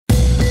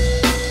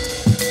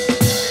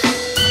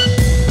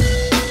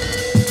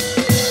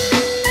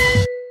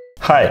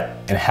Hi,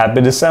 and happy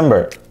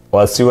December!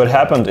 Let's see what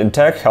happened in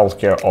tech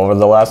healthcare over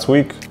the last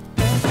week.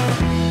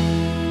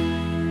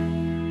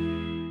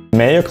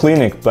 Mayo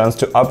Clinic plans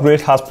to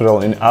upgrade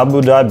hospital in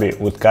Abu Dhabi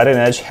with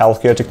cutting-edge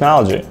healthcare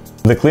technology.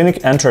 The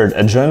clinic entered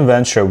a joint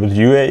venture with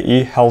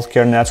UAE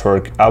healthcare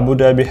network Abu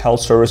Dhabi Health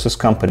Services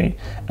Company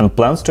and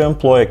plans to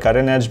employ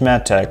cutting-edge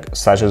medtech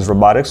such as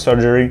robotic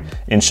surgery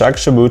in Shaikh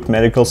Shakhbout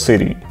Medical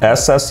City.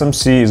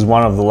 SSMC is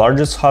one of the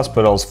largest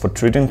hospitals for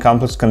treating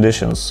complex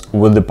conditions.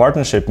 With the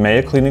partnership,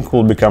 Mayo Clinic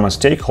will become a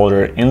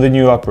stakeholder in the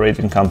new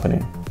operating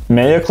company.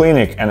 Mayo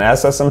Clinic and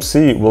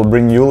SSMC will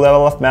bring new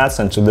level of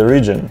medicine to the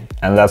region,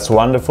 and that's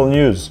wonderful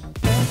news.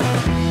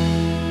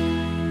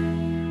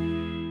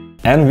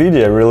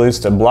 Nvidia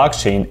released a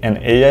blockchain and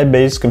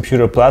AI-based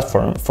computer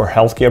platform for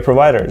healthcare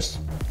providers.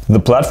 The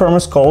platform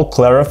is called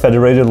Clara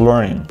Federated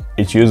Learning.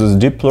 It uses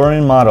deep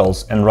learning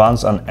models and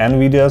runs on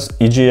Nvidia's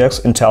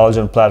EGX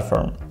intelligent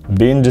platform.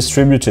 Being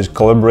distributed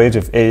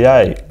collaborative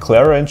AI,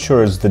 Clara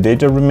ensures the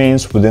data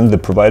remains within the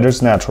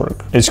provider's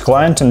network. Each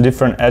client on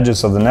different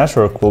edges of the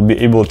network will be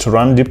able to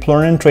run deep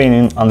learning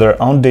training on their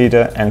own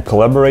data and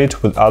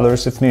collaborate with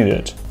others if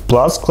needed.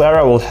 Plus,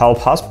 Clara will help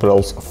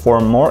hospitals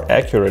form more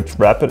accurate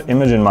rapid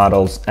imaging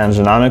models and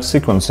genomic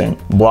sequencing.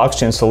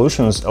 Blockchain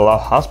solutions allow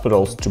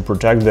hospitals to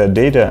protect their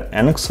data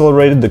and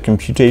accelerate the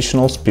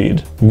computational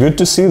speed. Good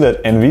to see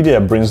that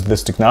Nvidia brings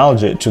this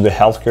technology to the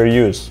healthcare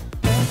use.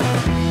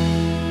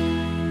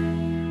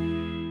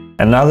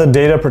 Another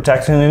data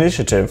protection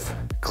initiative.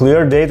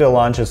 ClearDATA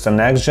launches a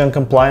next-gen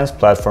compliance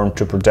platform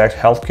to protect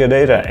healthcare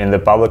data in the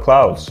public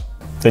clouds.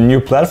 The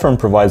new platform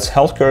provides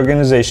healthcare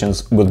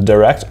organizations with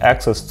direct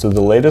access to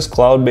the latest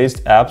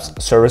cloud-based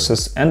apps,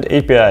 services, and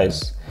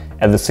APIs.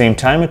 At the same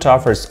time, it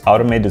offers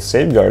automated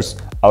safeguards,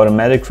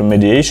 automatic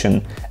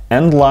remediation,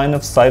 and line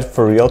of sight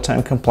for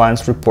real-time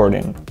compliance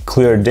reporting.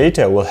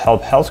 ClearDATA will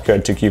help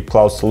healthcare to keep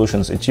cloud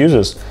solutions it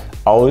uses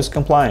always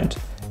compliant.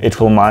 It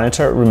will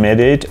monitor,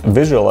 remediate,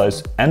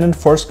 visualize, and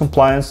enforce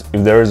compliance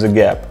if there is a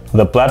gap.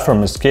 The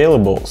platform is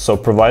scalable, so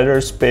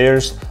providers,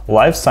 payers,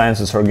 life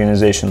sciences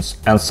organizations,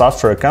 and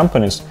software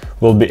companies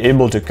will be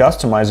able to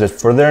customize it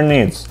for their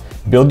needs,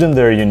 building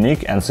their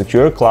unique and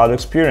secure cloud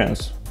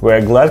experience.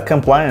 We're glad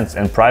compliance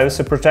and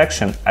privacy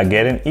protection are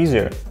getting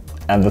easier.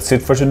 And that's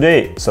it for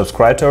today.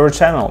 Subscribe to our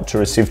channel to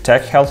receive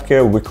Tech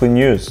Healthcare weekly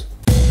news.